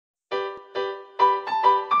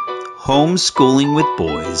Homeschooling with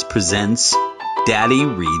Boys presents Daddy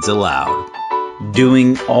Reads Aloud,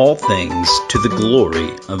 doing all things to the glory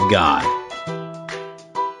of God.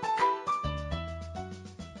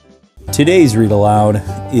 Today's read aloud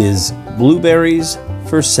is Blueberries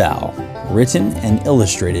for Sal, written and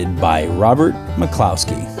illustrated by Robert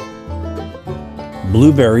McCloskey.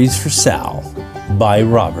 Blueberries for Sal by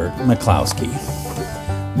Robert McCloskey.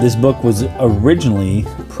 This book was originally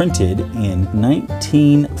printed in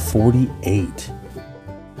 1948.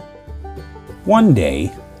 One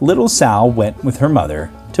day, little Sal went with her mother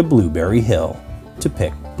to Blueberry Hill to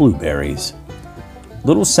pick blueberries.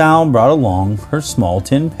 Little Sal brought along her small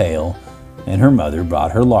tin pail, and her mother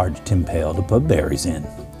brought her large tin pail to put berries in.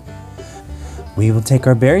 "We will take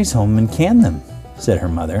our berries home and can them," said her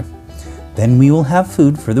mother. "Then we will have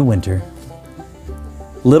food for the winter."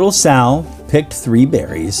 Little Sal picked 3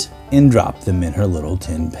 berries and dropped them in her little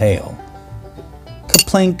tin pail.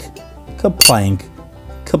 Kaplink, kaplank,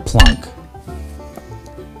 kaplunk.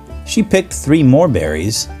 She picked 3 more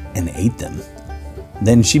berries and ate them.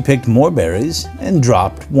 Then she picked more berries and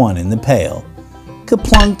dropped 1 in the pail.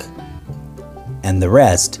 Kaplunk. And the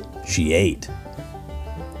rest she ate.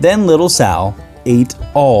 Then little Sal ate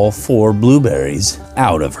all 4 blueberries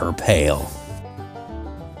out of her pail.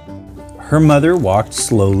 Her mother walked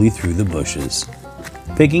slowly through the bushes,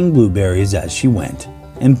 picking blueberries as she went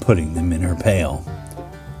and putting them in her pail.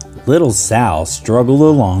 Little Sal struggled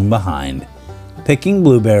along behind, picking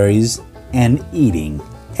blueberries and eating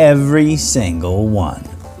every single one.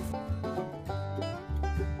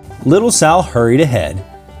 Little Sal hurried ahead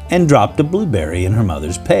and dropped a blueberry in her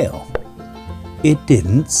mother's pail. It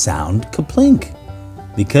didn't sound kaplink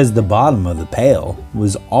because the bottom of the pail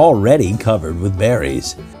was already covered with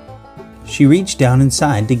berries. She reached down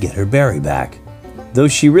inside to get her berry back. Though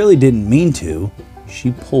she really didn't mean to,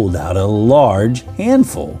 she pulled out a large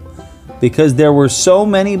handful because there were so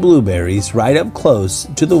many blueberries right up close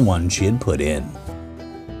to the one she had put in.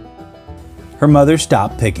 Her mother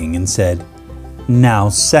stopped picking and said, "Now,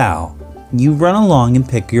 Sal, you run along and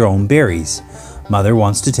pick your own berries. Mother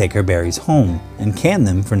wants to take her berries home and can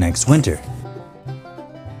them for next winter."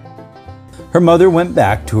 Her mother went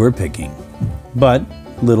back to her picking, but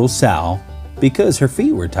little Sal, because her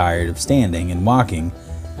feet were tired of standing and walking,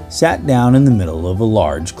 sat down in the middle of a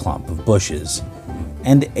large clump of bushes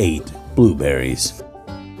and ate blueberries.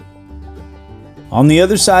 On the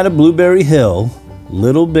other side of Blueberry Hill,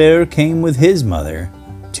 Little Bear came with his mother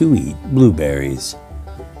to eat blueberries.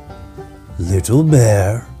 "Little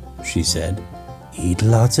Bear," she said, "eat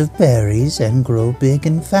lots of berries and grow big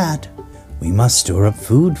and fat. We must store up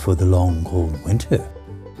food for the long, cold winter."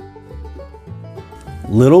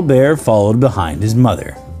 Little Bear followed behind his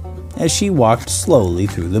mother as she walked slowly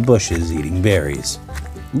through the bushes eating berries.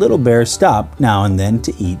 Little Bear stopped now and then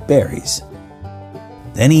to eat berries.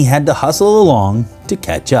 Then he had to hustle along to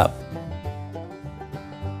catch up.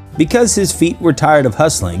 Because his feet were tired of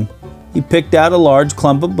hustling, he picked out a large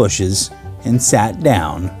clump of bushes and sat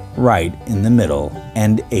down right in the middle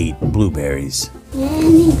and ate blueberries.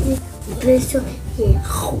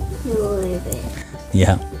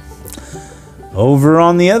 Yeah. Over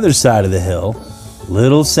on the other side of the hill,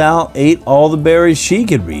 little Sal ate all the berries she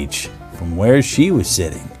could reach from where she was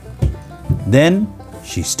sitting. Then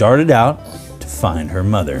she started out to find her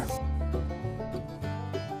mother.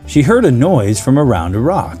 She heard a noise from around a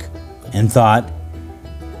rock and thought,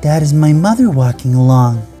 "That is my mother walking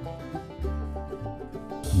along."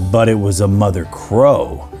 But it was a mother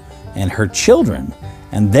crow and her children,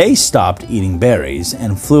 and they stopped eating berries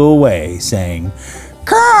and flew away saying,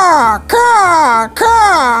 "Caw, caw,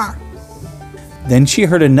 caw." Then she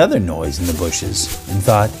heard another noise in the bushes and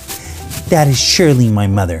thought, "That is surely my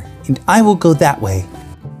mother, and I will go that way."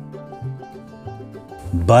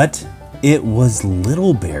 But it was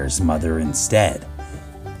Little Bear's mother instead.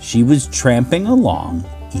 She was tramping along,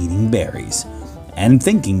 eating berries, and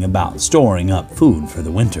thinking about storing up food for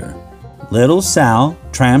the winter. Little Sal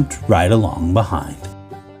tramped right along behind.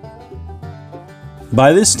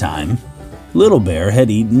 By this time, Little Bear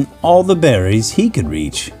had eaten all the berries he could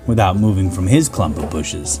reach without moving from his clump of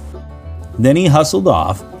bushes. Then he hustled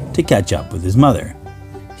off to catch up with his mother.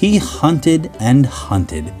 He hunted and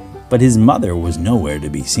hunted, but his mother was nowhere to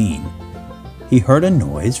be seen. He heard a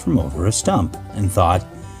noise from over a stump and thought,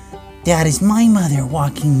 "That is my mother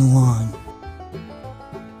walking along."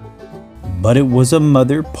 But it was a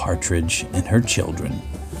mother partridge and her children.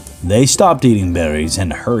 They stopped eating berries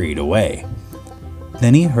and hurried away.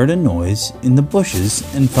 Then he heard a noise in the bushes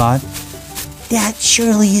and thought, "That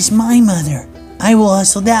surely is my mother. I will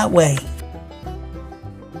hustle that way."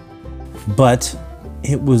 But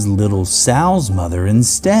it was little Sal's mother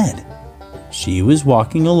instead. She was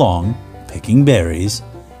walking along, picking berries,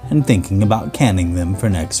 and thinking about canning them for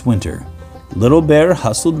next winter. Little Bear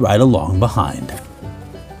hustled right along behind.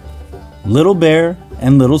 Little Bear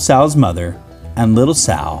and Little Sal's mother, and Little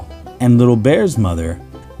Sal and Little Bear's mother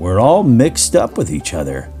were all mixed up with each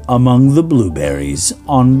other among the blueberries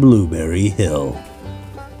on Blueberry Hill.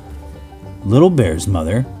 Little Bear's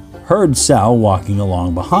mother heard Sal walking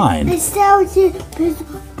along behind.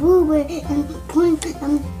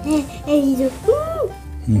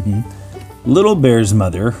 Little Bear's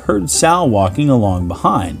mother heard Sal walking along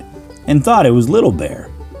behind and thought it was Little Bear.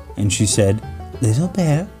 And she said, "Little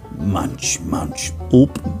Bear, munch, munch,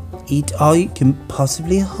 oop, eat all you can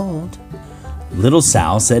possibly hold." Little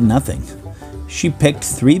Sal said nothing. She picked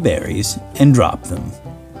 3 berries and dropped them,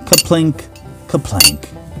 kaplink, kaplank,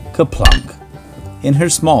 kaplunk, in her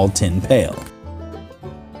small tin pail.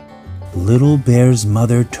 Little Bear's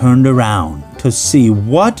mother turned around to see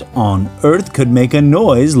what on earth could make a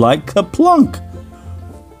noise like kaplunk.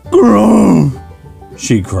 "Grrr!"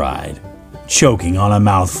 she cried, choking on a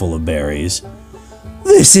mouthful of berries.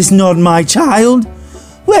 "This is not my child.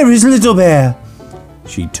 Where is Little Bear?"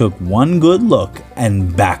 She took one good look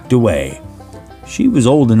and backed away. She was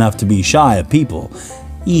old enough to be shy of people,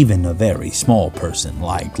 even a very small person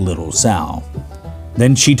like Little Sal.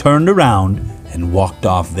 Then she turned around and walked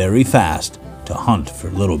off very fast to hunt for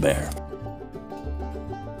Little Bear.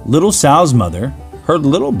 Little Sal's mother heard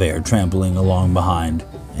Little Bear trampling along behind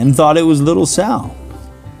and thought it was Little Sal.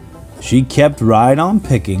 She kept right on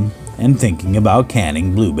picking and thinking about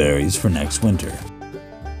canning blueberries for next winter.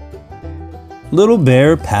 Little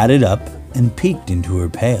Bear padded up and peeked into her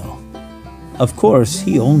pail. Of course,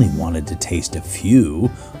 he only wanted to taste a few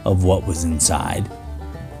of what was inside,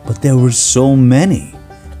 but there were so many,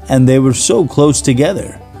 and they were so close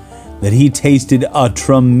together, that he tasted a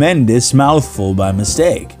tremendous mouthful by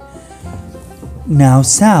mistake. "Now,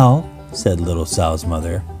 Sal," said Little Sal's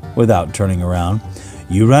mother, without turning around,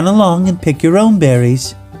 "you run along and pick your own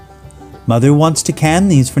berries. Mother wants to can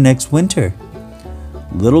these for next winter."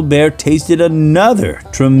 Little Bear tasted another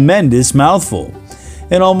tremendous mouthful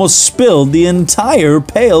and almost spilled the entire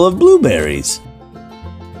pail of blueberries.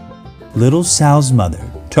 Little Sal's mother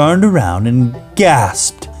turned around and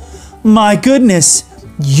gasped, "My goodness,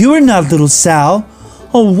 you're not Little Sal.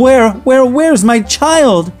 Oh, where's my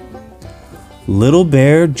child?" Little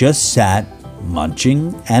Bear just sat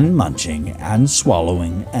munching and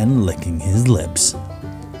swallowing and licking his lips.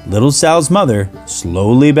 Little Sal's mother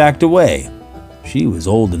slowly backed away. She was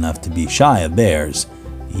old enough to be shy of bears,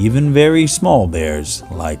 even very small bears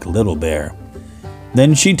like Little Bear.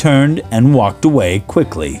 Then she turned and walked away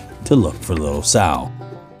quickly to look for Little Sal.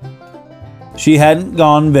 She hadn't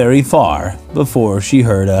gone very far before she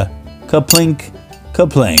heard a kaplink,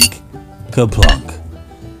 kaplank, kaplunk.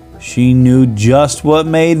 She knew just what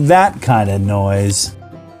made that kind of noise.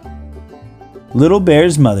 Little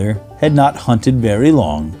Bear's mother had not hunted very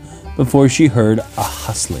long before she heard a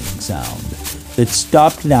hustling sound that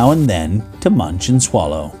stopped now and then to munch and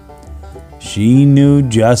swallow. She knew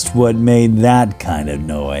just what made that kind of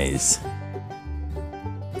noise.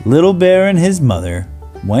 Little Bear and his mother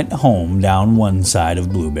went home down one side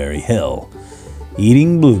of Blueberry Hill,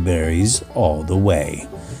 eating blueberries all the way,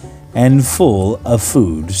 and full of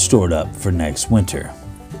food stored up for next winter.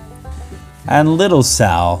 And Little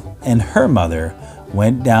Sal and her mother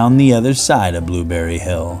went down the other side of Blueberry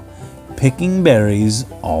Hill, picking berries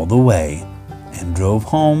all the way, and drove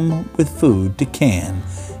home with food to can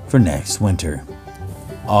for next winter.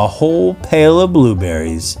 A whole pail of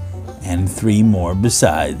blueberries and 3 more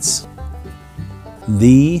besides.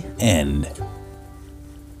 The end.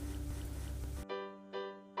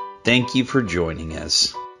 Thank you for joining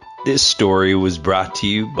us. This story was brought to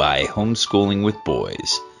you by Homeschooling with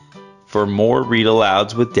Boys. For more Read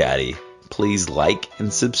Alouds with Daddy, please like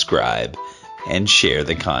and subscribe and share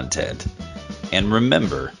the content. And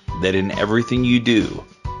remember that in everything you do,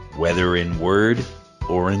 whether in word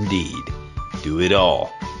or in deed, do it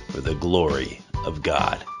all for the glory of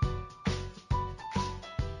God.